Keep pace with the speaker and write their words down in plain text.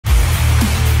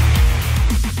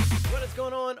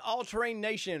on, All-Terrain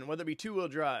Nation, whether it be two-wheel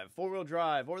drive, four-wheel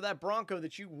drive, or that Bronco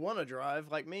that you want to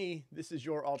drive, like me. This is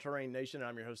your All-Terrain Nation.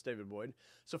 I'm your host, David Boyd.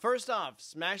 So first off,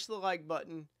 smash the like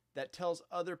button. That tells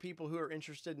other people who are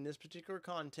interested in this particular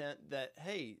content that,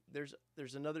 hey,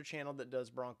 there's another channel that does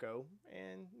Bronco,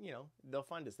 and, you know, they'll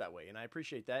find us that way. And I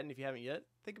appreciate that. And if you haven't yet,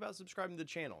 think about subscribing to the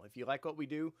channel. If you like what we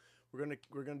do, we're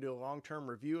gonna do a long-term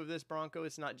review of this Bronco.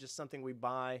 It's not just something we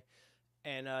buy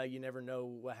and you never know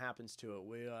what happens to it.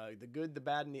 We the good, the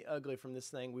bad, and the ugly from this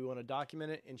thing, we want to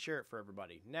document it and share it for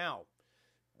everybody. Now,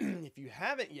 if you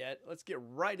haven't yet, let's get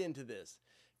right into this.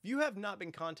 If you have not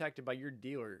been contacted by your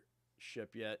dealership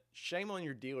yet, shame on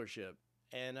your dealership,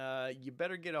 and you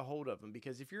better get a hold of them,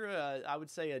 because if you're I would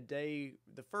say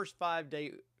the first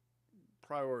 5-day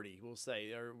priority, we'll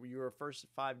say, or your first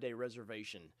 5-day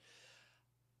reservation,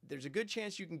 there's a good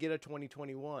chance you can get a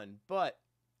 2021, but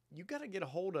you got to get a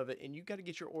hold of it, and you got to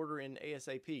get your order in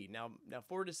ASAP. Now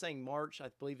Ford is saying March. I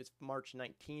believe it's March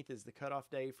 19th is the cutoff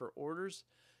day for orders.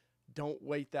 Don't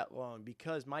wait that long,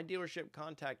 because my dealership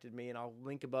contacted me, and I'll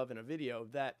link above in a video,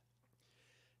 that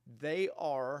they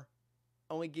are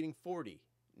only getting 40.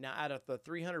 Now, out of the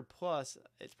 300 plus,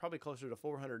 it's probably closer to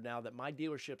 400 now that my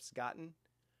dealership's gotten.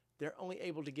 They're only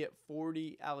able to get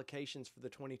 40 allocations for the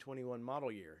 2021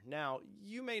 model year. Now,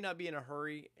 you may not be in a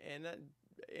hurry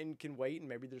and can wait, and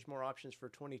maybe there's more options for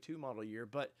 22 model year.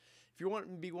 But if you want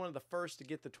to be one of the first to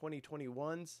get the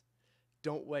 2021s,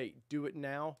 don't wait. Do it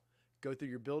now. Go through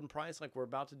your build and price like we're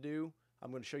about to do.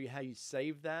 I'm going to show you how you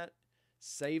save that.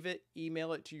 Save it,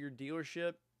 email it to your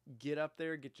dealership, get up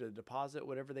there, get your deposit,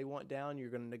 whatever they want down. You're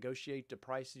going to negotiate the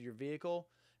price of your vehicle.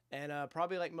 And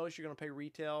probably like most, you're going to pay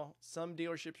retail. Some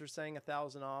dealerships are saying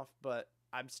 $1,000 off, but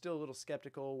I'm still a little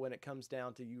skeptical when it comes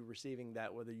down to you receiving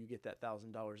that, whether you get that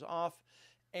 $1,000 off.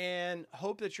 And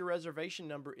hope that your reservation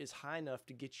number is high enough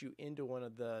to get you into one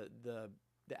of the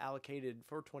allocated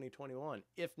for 2021.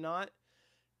 If not,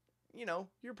 you know,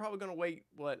 you're probably going to wait,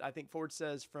 what I think Ford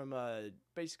says, from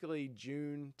basically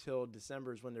June till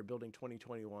December is when they're building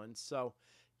 2021. So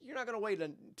you're not going to wait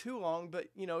too long, but,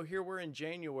 you know, here we're in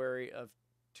January of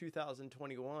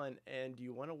 2021, and do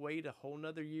you want to wait a whole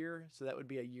nother year? So that would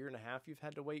be a year and a half you've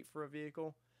had to wait for a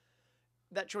vehicle.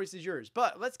 That choice is yours.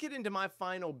 But let's get into my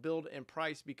final build and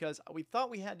price, because we thought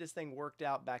we had this thing worked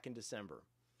out back in December.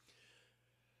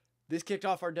 This kicked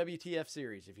off our WTF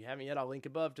series. If you haven't yet, I'll link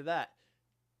above to that.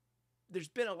 There's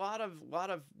been a lot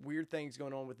of weird things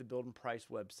going on with the build and price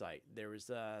website. There was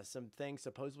some things,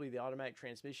 supposedly the automatic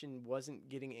transmission wasn't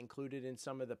getting included in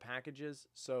some of the packages,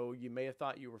 so you may have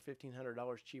thought you were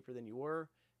 $1,500 cheaper than you were,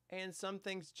 and some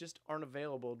things just aren't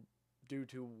available due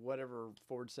to whatever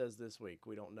Ford says this week.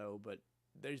 We don't know, but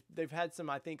they've had some,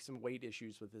 I think, some weight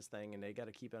issues with this thing, and they got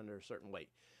to keep it under a certain weight.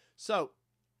 So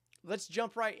let's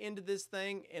jump right into this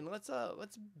thing, and let's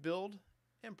build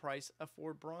and price a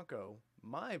Ford Bronco,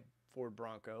 my Ford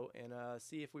Bronco, and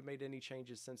see if we made any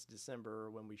changes since December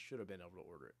when we should have been able to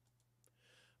order it.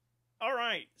 All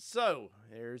right, so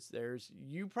there's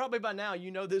you probably by now,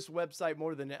 you know this website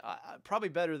more than probably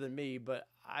better than me, but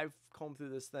I've combed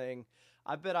through this thing.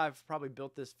 I bet I've probably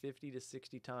built this 50 to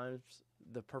 60 times,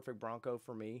 the perfect Bronco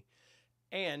for me.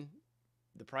 And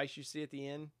the price you see at the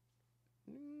end,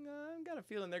 I've got a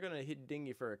feeling they're going to ding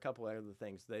you for a couple of other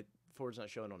things that Ford's not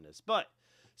showing on this. But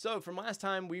so from last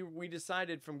time, we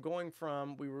decided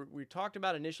we talked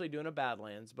about initially doing a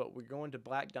Badlands, but we're going to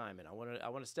Black Diamond. I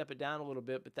want to step it down a little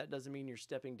bit, but that doesn't mean you're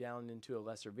stepping down into a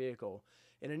lesser vehicle.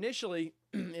 And initially,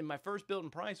 in my first build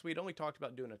and price, we'd only talked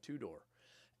about doing a 2-door.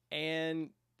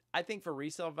 And I think for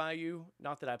resale value,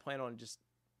 not that I plan on just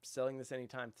selling this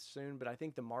anytime soon, but I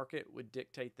think the market would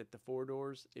dictate that the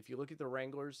 4-doors, if you look at the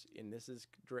Wranglers, and this is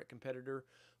direct competitor,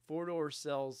 4-door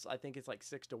sells, I think it's like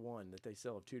 6 to 1 that they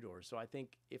sell of 2-doors. So I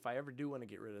think if I ever do want to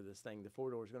get rid of this thing, the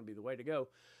 4-door is going to be the way to go.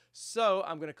 So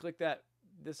I'm going to click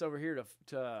this over here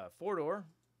to 4-door,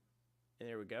 and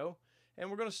there we go. And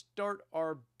we're going to start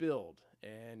our build.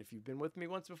 And if you've been with me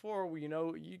once before, you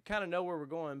know, you kind of know where we're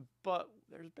going, but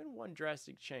there's been one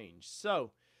drastic change.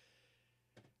 So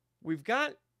we've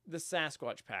got the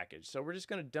Sasquatch package, so we're just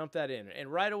going to dump that in,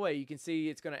 and right away you can see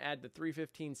it's going to add the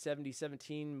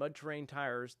 315/70/17 mud terrain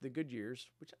tires, the Goodyears,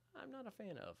 which I'm not a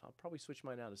fan of. I'll probably switch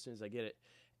mine out as soon as I get it.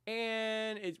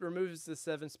 And it removes the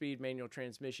 7-speed manual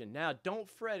transmission. Now, don't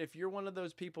fret if you're one of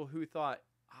those people who thought,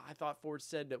 I thought Ford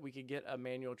said that we could get a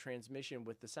manual transmission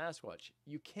with the Sasquatch.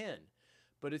 You can,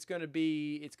 but it's going to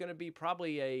be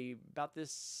probably about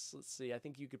this. Let's see, I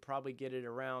think you could probably get it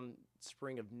around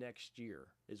spring of next year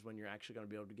is when you're actually going to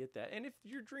be able to get that. And if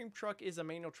your dream truck is a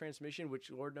manual transmission, which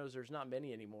Lord knows there's not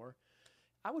many anymore,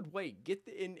 I would wait. Get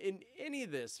in any of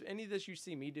this you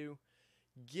see me do,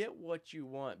 get what you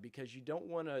want, because you don't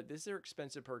want to, these are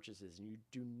expensive purchases, and you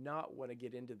do not want to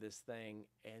get into this thing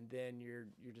and then you're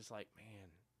just like, man,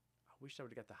 I wish I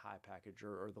would have got the high package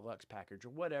or the Lux package or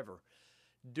whatever.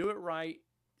 Do it right,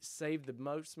 save the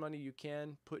most money you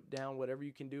can, put down whatever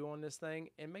you can do on this thing,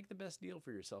 and make the best deal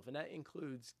for yourself. And that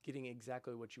includes getting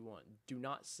exactly what you want. Do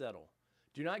not settle.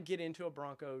 Do not get into a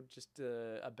Bronco, just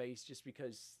a base, just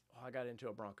because I got into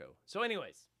a Bronco. So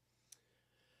anyways,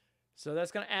 so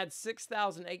that's going to add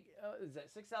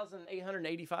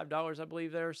 $6,885, I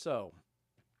believe there. So,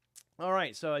 all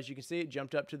right. So as you can see, it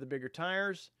jumped up to the bigger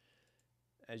tires.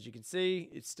 As you can see,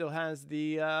 it still has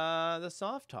the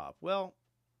soft top. Well,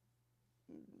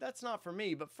 that's not for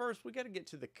me, but first we got to get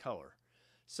to the color.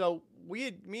 So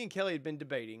me and Kelly had been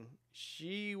debating.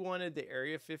 She wanted the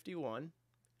Area 51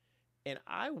 and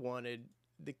I wanted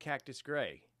the Cactus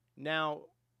Gray. Now,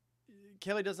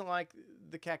 Kelly doesn't like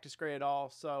the Cactus Gray at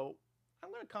all, so I'm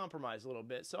going to compromise a little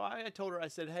bit. So I told her, I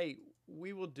said, hey,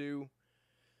 we'll do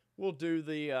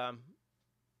the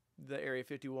Area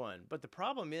 51. But the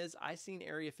problem is I seen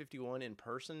Area 51 in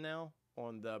person now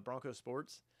on the Bronco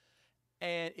Sports,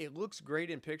 and it looks great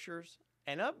in pictures,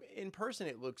 and up in person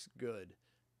it looks good.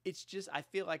 It's just, I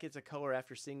feel like it's a color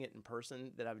after seeing it in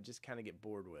person that I would just kind of get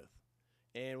bored with.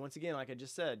 And once again, like I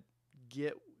just said,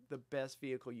 get the best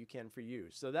vehicle you can for you.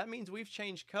 So that means we've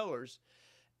changed colors.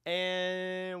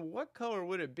 And what color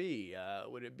would it be?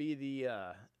 Would it be the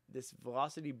this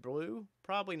Velocity Blue?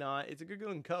 Probably not. It's a good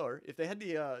looking color. If they had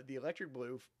the electric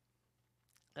blue,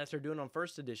 as they're doing on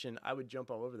first edition, I would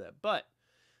jump all over that. But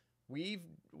we've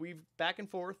back and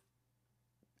forth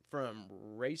from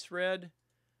race red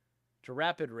to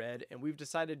rapid red, and we've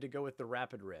decided to go with the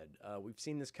rapid red. We've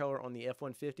seen this color on the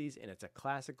F-150s, and it's a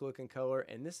classic looking color,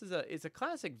 and it's a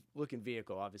classic looking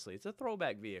vehicle. Obviously, it's a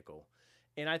throwback vehicle,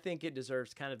 and I think it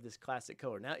deserves kind of this classic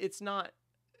color. Now, it's not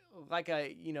like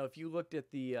if you looked at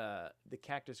the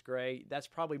Cactus Gray, that's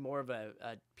probably more of a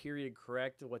period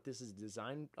correct what this is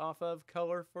designed off of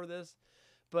color for this,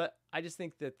 but I just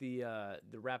think that the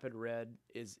rapid red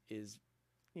is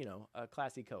a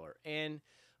classy color. And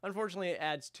unfortunately, it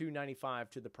adds $295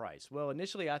 to the price. Well,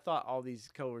 initially, I thought all these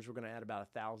colors were going to add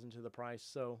about $1,000 to the price,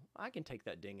 so I can take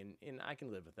that ding and I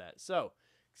can live with that. So,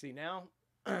 see now,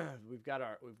 we've got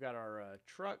our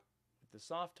truck with the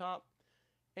soft top,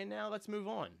 and now let's move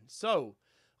on. So,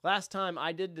 last time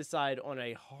I did decide on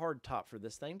a hard top for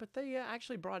this thing, but they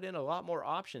actually brought in a lot more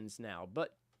options now.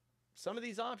 But some of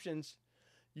these options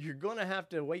you're going to have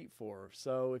to wait for.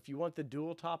 So, if you want the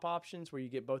dual top options where you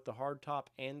get both the hard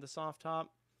top and the soft top,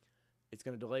 it's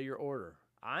going to delay your order.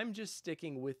 I'm just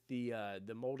sticking with the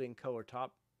molding color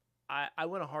top. I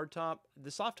want a hard top.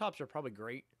 The soft tops are probably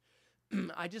great.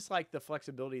 I just like the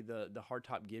flexibility the hard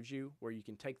top gives you, where you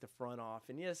can take the front off.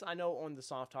 And yes, I know on the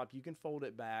soft top you can fold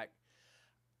it back.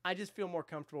 I just feel more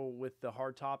comfortable with the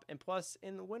hard top. And plus,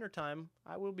 in the wintertime,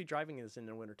 I will be driving this in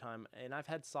the wintertime, and I've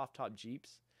had soft top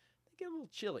Jeeps. They get a little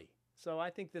chilly. So I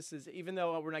think this is, even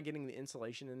though we're not getting the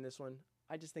insulation in this one,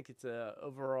 I just think it's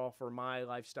overall for my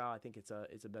lifestyle, I think it's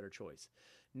a better choice.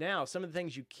 Now, some of the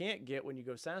things you can't get when you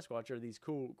go Sasquatch are these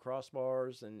cool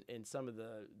crossbars, and some of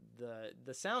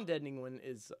the sound deadening one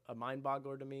is a mind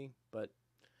boggler to me, but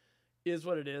is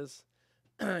what it is.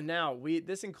 Now,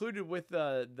 this included with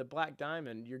the Black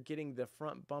Diamond, you're getting the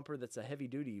front bumper that's a heavy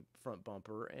duty front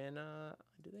bumper, and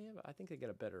do they have? I think they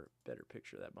got a better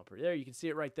picture of that bumper. There, you can see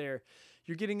it right there.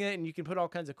 You're getting it, and you can put all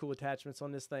kinds of cool attachments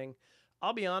on this thing.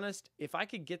 I'll be honest, if I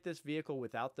could get this vehicle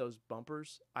without those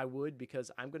bumpers, I would, because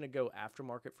I'm going to go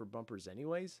aftermarket for bumpers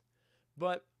anyways.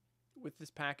 But with this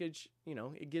package,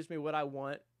 it gives me what I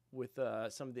want with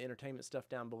some of the entertainment stuff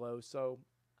down below. So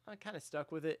I kind of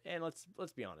stuck with it. And let's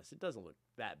be honest, it doesn't look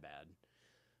that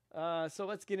bad. So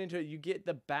let's get into it. You get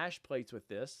the bash plates with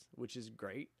this, which is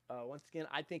great. Once again,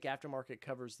 I think aftermarket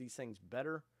covers these things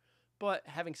better. But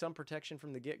having some protection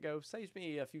from the get-go saves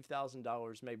me a few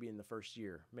 $1,000s maybe in the first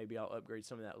year. Maybe I'll upgrade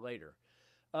some of that later.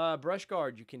 Brush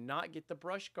guard. You cannot get the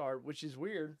brush guard, which is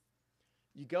weird.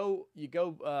 You go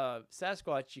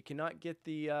Sasquatch, you cannot get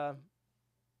the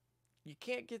you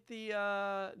can't get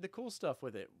the cool stuff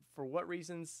with it. For what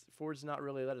reasons, Ford's not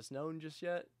really let us know just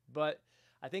yet. But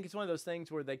I think it's one of those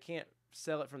things where they can't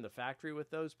sell it from the factory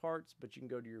with those parts, but you can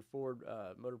go to your Ford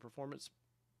Motor Performance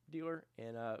dealer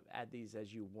and add these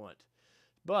as you want.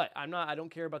 But I don't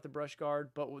care about the brush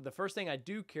guard, but the first thing I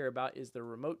do care about is the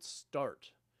remote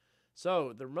start.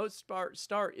 So the remote start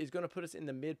is going to put us in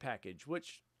the mid package,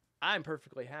 which I'm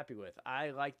perfectly happy with. I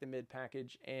like the mid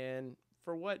package, and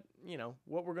for what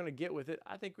we're going to get with it,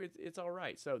 I think it's all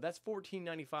right. So that's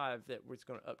 $14.95 that we're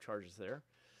going to upcharge us there.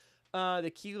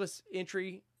 The keyless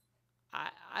entry,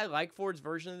 I like Ford's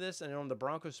version of this, and on the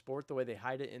Bronco Sport, the way they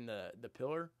hide it in the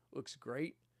pillar looks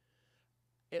great.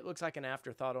 It looks like an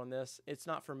afterthought on this. It's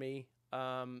not for me.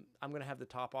 I'm going to have the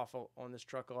top off on this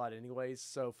truck a lot anyways.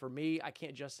 So for me, I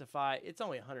can't justify, it's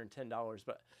only $110,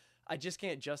 but I just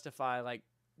can't justify like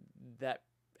that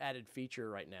added feature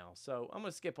right now. So I'm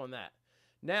going to skip on that.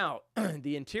 Now,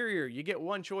 the interior, you get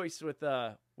one choice with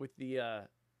the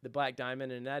Black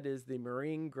Diamond, and that is the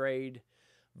marine grade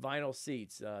vinyl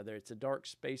seats. It's a dark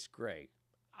space gray.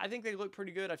 I think they look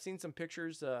pretty good. I've seen some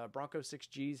pictures. Bronco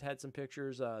 6Gs had some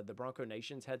pictures. The Bronco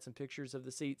Nations had some pictures of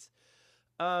the seats.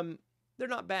 They're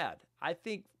not bad. I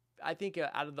think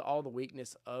out of all the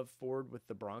weakness of Ford with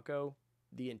the Bronco,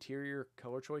 the interior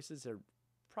color choices have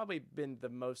probably been the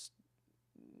most.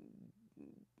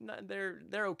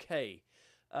 They're okay,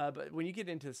 but when you get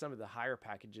into some of the higher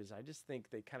packages, I just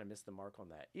think they kind of missed the mark on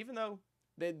that. Even though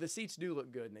the seats do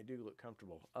look good and they do look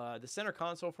comfortable. The center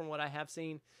console, from what I have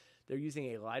seen, they're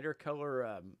using a lighter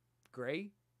color gray,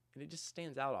 and it just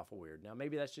stands out awful weird. Now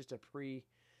maybe that's just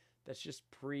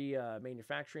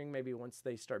pre-manufacturing. Maybe once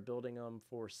they start building them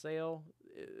for sale,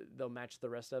 they'll match the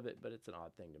rest of it, but it's an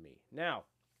odd thing to me. Now,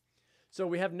 so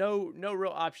we have no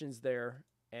real options there,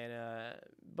 and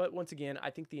but once again, I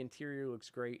think the interior looks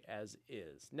great as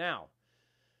is. Now,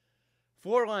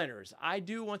 floor liners. I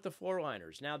do want the floor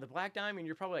liners. Now, the Black Diamond,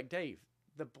 you're probably like, Dave,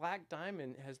 the Black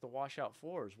Diamond has the washout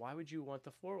floors. Why would you want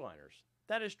the floor liners?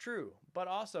 That is true, but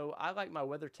also I like my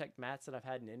WeatherTech mats that I've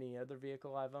had in any other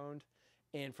vehicle I've owned.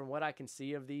 And from what I can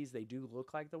see of these, they do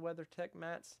look like the WeatherTech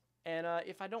mats. And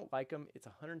if I don't like them, it's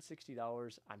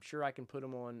 $160. I'm sure I can put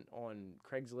them on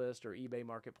Craigslist or eBay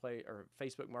Marketplace or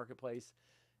Facebook Marketplace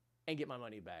and get my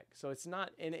money back. So it's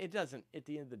not, and it doesn't, at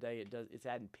the end of the day, it's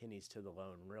adding pennies to the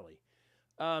loan, really.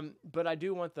 But I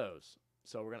do want those.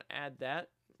 So we're going to add that.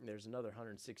 There's another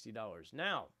 $160.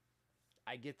 Now,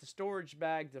 I get the storage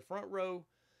bag, the front row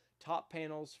top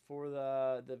panels for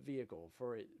the vehicle,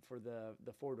 for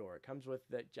the four-door. It comes with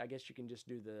that. I guess you can just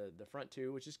do the front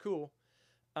two, which is cool.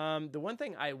 The one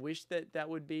thing I wish that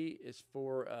would be is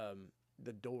for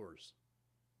the doors.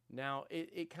 Now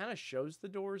it kind of shows the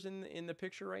doors in the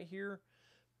picture right here,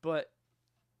 but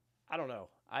I don't know.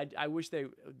 I wish they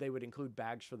would include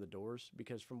bags for the doors,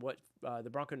 because from what the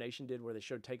Bronco Nation did, where they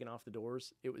showed taking off the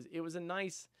doors, it was a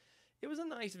nice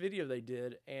video they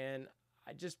did, and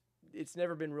it's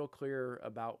never been real clear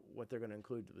about what they're going to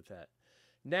include with that.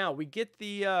 Now we get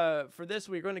for this,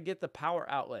 we're going to get the power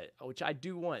outlet, which I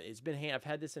do want. It's been I've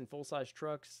had this in full-size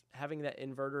trucks. Having that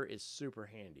inverter is super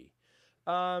handy.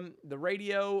 The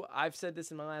radio, I've said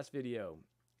this in my last video.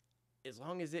 As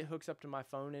long as it hooks up to my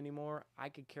phone anymore, I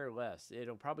could care less.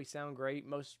 It'll probably sound great.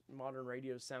 Most modern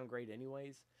radios sound great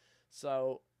anyways.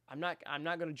 So I'm not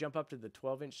going to jump up to the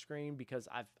 12-inch screen, because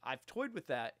I've toyed with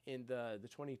that in the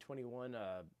 2021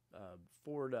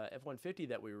 Ford F-150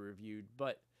 that we reviewed,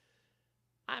 but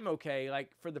I'm okay.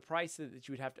 Like, for the price that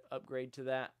you would have to upgrade to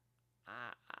that,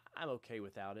 I'm okay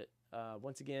without it.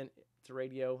 Once again, it's a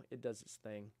radio. It does its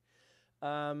thing.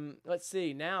 Let's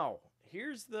see. Now,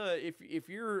 here's if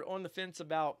you're on the fence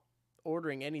about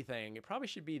ordering anything, it probably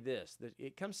should be this.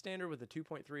 It comes standard with a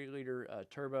 2.3 liter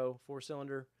turbo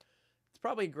 4-cylinder. It's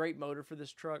probably a great motor for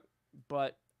this truck,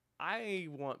 but I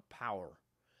want power.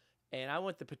 And I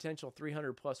want the potential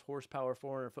 300 plus horsepower,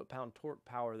 400 foot-pound torque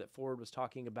power that Ford was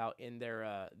talking about in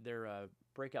their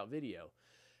breakout video.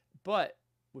 But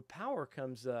with power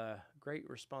comes great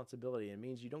responsibility. It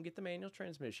means you don't get the manual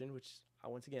transmission, which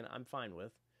once again I'm fine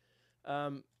with.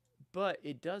 But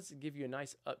it does give you a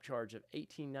nice upcharge of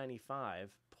 $1,895,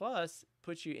 plus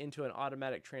puts you into an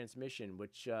automatic transmission,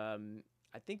 which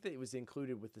I think that it was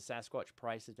included with the Sasquatch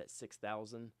price at that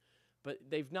 $6,000. But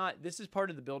they've not. This is part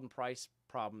of the build and price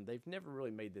problem. They've never really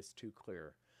made this too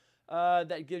clear.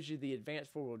 That gives you the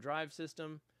advanced four-wheel drive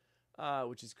system,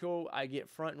 which is cool. I get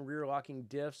front and rear locking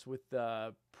diffs with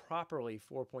properly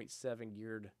 4.7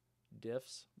 geared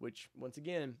diffs, which once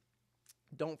again,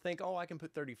 don't think, oh, I can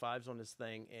put 35s on this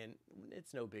thing, and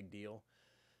it's no big deal.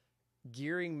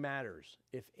 Gearing matters.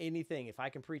 If anything, if I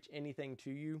can preach anything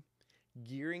to you,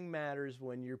 gearing matters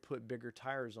when you put bigger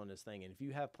tires on this thing. And if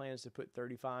you have plans to put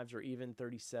 35s or even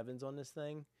 37s on this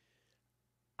thing,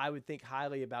 I would think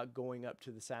highly about going up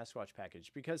to the Sasquatch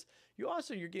package, because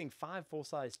you're getting 5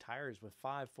 full-size tires with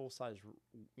 5 full-size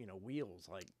wheels,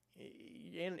 like,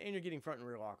 and you're getting front and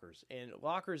rear lockers and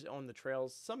lockers on the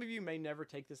trails. Some of you may never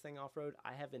take this thing off-road.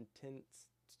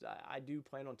 I do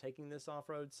plan on taking this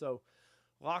off-road, so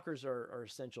lockers are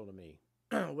essential to me.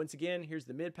 Once again, here's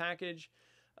the mid package.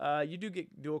 You do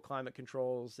get dual climate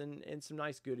controls and some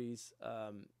nice goodies.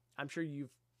 I'm sure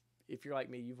if you're like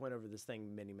me, you've went over this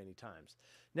thing many, many times.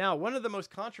 Now, one of the most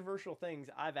controversial things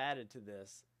I've added to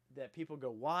this that people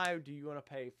go, why do you want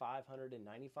to pay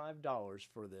 $595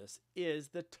 for this, is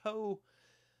the tow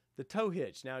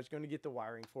hitch. Now, it's going to get the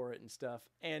wiring for it and stuff.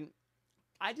 And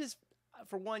I just,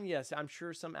 for one, yes, I'm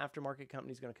sure some aftermarket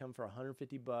company is going to come for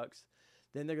 $150.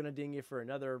 Then they're going to ding you for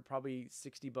another probably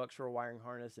 $60 for a wiring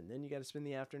harness, and then you got to spend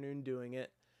the afternoon doing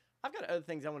it. I've got other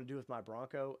things I want to do with my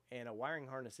Bronco, and a wiring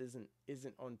harness isn't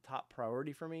on top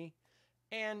priority for me.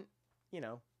 And, you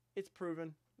know, it's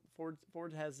proven.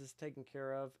 Ford has this taken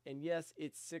care of. And yes,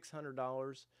 it's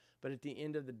 $600, but at the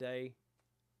end of the day,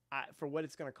 for what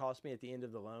it's going to cost me at the end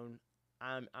of the loan,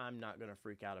 I'm not going to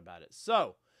freak out about it.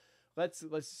 So let's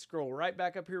scroll right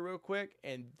back up here real quick,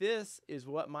 and this is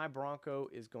what my Bronco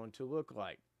is going to look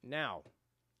like. Now,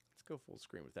 let's go full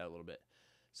screen with that a little bit.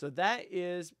 So that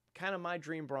is kind of my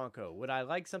dream Bronco. Would I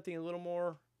like something a little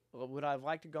more? Would I have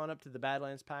liked to gone up to the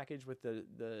Badlands package with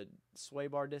the sway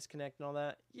bar disconnect and all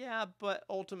that? Yeah, but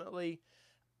ultimately,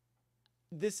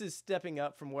 this is stepping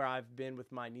up from where I've been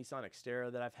with my Nissan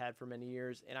Xterra that I've had for many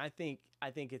years, and I think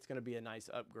it's going to be a nice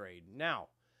upgrade. Now,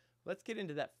 let's get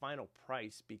into that final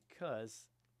price, because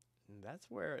that's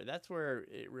where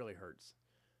it really hurts.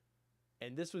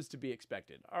 And this was to be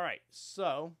expected. All right,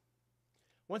 so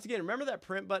once again, remember that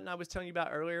print button I was telling you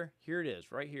about earlier? Here it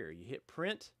is, right here. You hit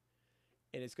print,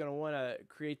 and it's going to want to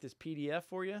create this PDF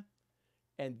for you.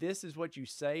 And this is what you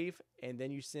save, and then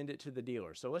you send it to the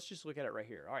dealer. So let's just look at it right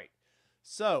here. All right.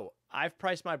 So I've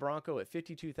priced my Bronco at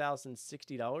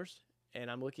 $52,060,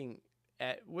 and I'm looking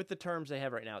at, with the terms they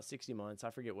have right now, at 60 months.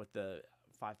 I forget what the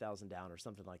 $5,000 down or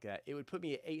something like that. It would put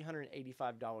me at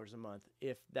 $885 a month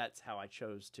if that's how I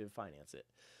chose to finance it.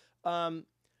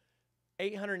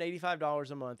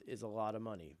 $885 a month is a lot of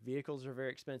money. Vehicles are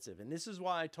very expensive. And this is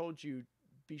why I told you,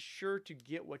 be sure to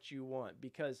get what you want,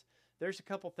 because there's a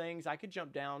couple things. I could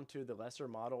jump down to the lesser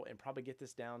model and probably get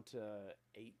this down to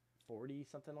 $840,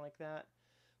 something like that.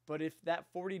 But if that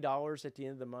 $40 at the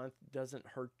end of the month doesn't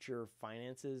hurt your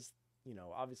finances, you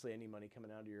know, obviously any money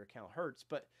coming out of your account hurts,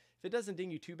 but if it doesn't ding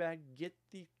you too bad, get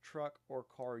the truck or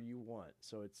car you want.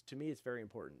 So to me, it's very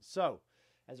important. So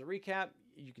as a recap,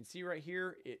 you can see right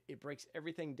here, it breaks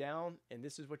everything down, and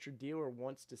this is what your dealer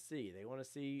wants to see. They want to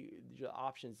see the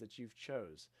options that you've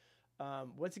chose.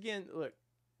 Once again, look,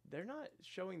 they're not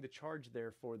showing the charge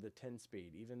there for the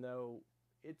 10-speed, even though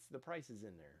the price is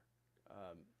in there.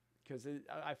 Because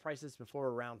I priced this before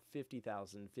around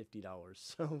 $50,050,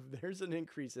 so there's an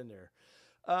increase in there.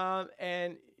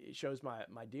 And it shows my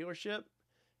dealership,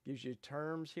 gives you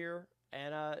terms here.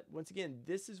 And once again,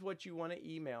 this is what you want to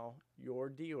email your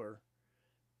dealer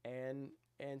and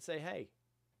say, hey,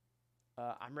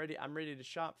 I'm ready to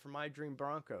shop for my dream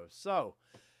Bronco. So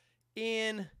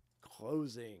in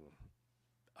closing,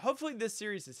 hopefully this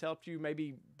series has helped you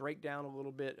maybe break down a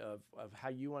little bit of how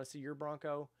you want to see your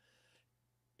Bronco.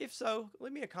 If so,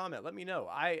 leave me a comment. Let me know.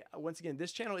 Once again,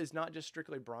 this channel is not just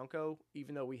strictly Bronco,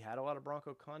 even though we had a lot of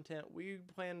Bronco content. We've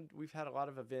had a lot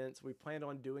of events. We planned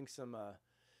on doing some,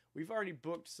 we've already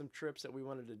booked some trips that we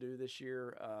wanted to do this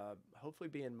year. Hopefully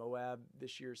be in Moab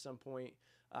this year at some point.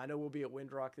 I know we'll be at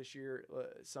Windrock this year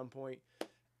at some point.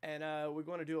 And we're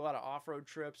going to do a lot of off-road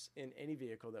trips in any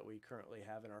vehicle that we currently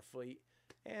have in our fleet.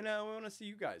 And we want to see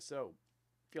you guys. So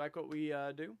if you like what we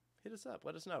do, hit us up.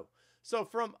 Let us know. So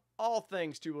from all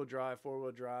things two-wheel drive,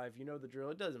 four-wheel drive, you know the drill.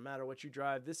 It doesn't matter what you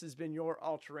drive. This has been your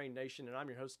All-Terrain Nation, and I'm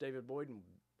your host, David Boyd. And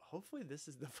hopefully this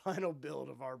is the final build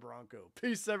of our Bronco.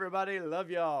 Peace, everybody. Love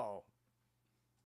y'all.